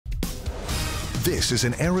This is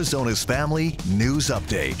an Arizona's Family News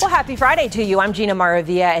Update. Well, happy Friday to you. I'm Gina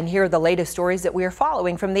Maravilla, and here are the latest stories that we are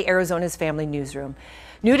following from the Arizona's Family Newsroom.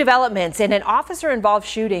 New developments in an officer-involved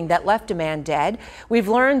shooting that left a man dead. We've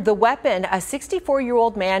learned the weapon a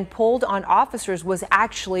 64-year-old man pulled on officers was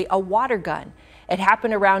actually a water gun. It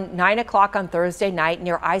happened around 9 o'clock on Thursday night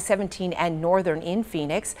near I-17 and Northern in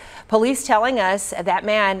Phoenix. Police telling us that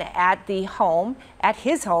man at his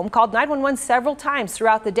home, called 911 several times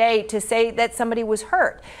throughout the day to say that somebody was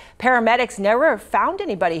hurt. Paramedics never found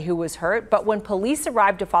anybody who was hurt, but when police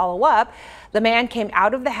arrived to follow up, the man came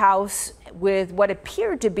out of the house with what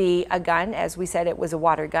appeared to be a gun. As we said, it was a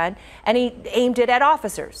water gun, and he aimed it at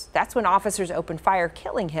officers. That's when officers opened fire,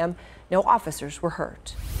 killing him. No officers were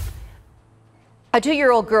hurt. A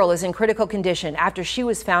 2-year-old girl is in critical condition after she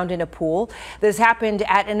was found in a pool. This happened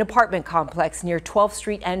at an apartment complex near 12th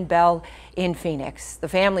Street and Bell in Phoenix. The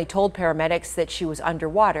family told paramedics that she was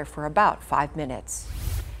underwater for about 5 minutes.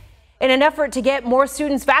 In an effort to get more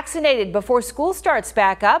students vaccinated before school starts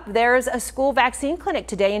back up, there's a school vaccine clinic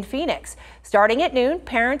today in Phoenix. Starting at noon,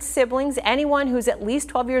 parents, siblings, anyone who's at least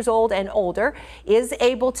 12 years old and older is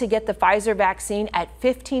able to get the Pfizer vaccine at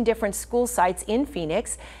 15 different school sites in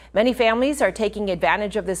Phoenix. Many families are taking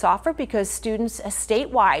advantage of this offer because students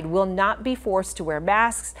statewide will not be forced to wear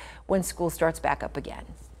masks when school starts back up again.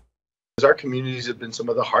 Our communities have been some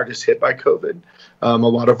of the hardest hit by COVID. A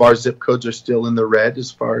lot of our zip codes are still in the red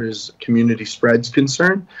as far as community spread's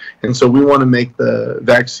concerned. And so we want to make the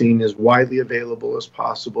vaccine as widely available as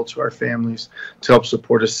possible to our families to help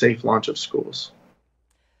support a safe launch of schools.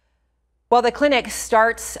 Well, the clinic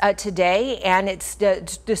starts today, and it's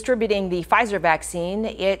distributing the Pfizer vaccine.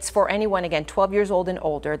 It's for anyone, again, 12 years old and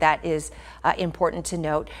older. That is important to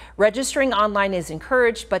note. Registering online is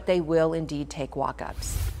encouraged, but they will indeed take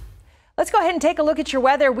walk-ups. Let's go ahead and take a look at your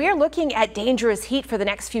weather. We are looking at dangerous heat for the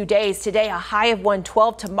next few days. Today, a high of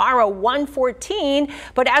 112, tomorrow 114.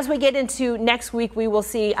 But as we get into next week, we will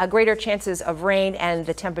see greater chances of rain and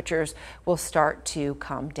the temperatures will start to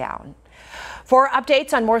come down. For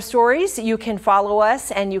updates on more stories, you can follow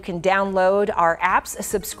us and you can download our apps,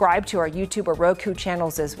 subscribe to our YouTube or Roku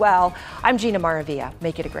channels as well. I'm Gina Maravilla.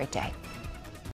 Make it a great day.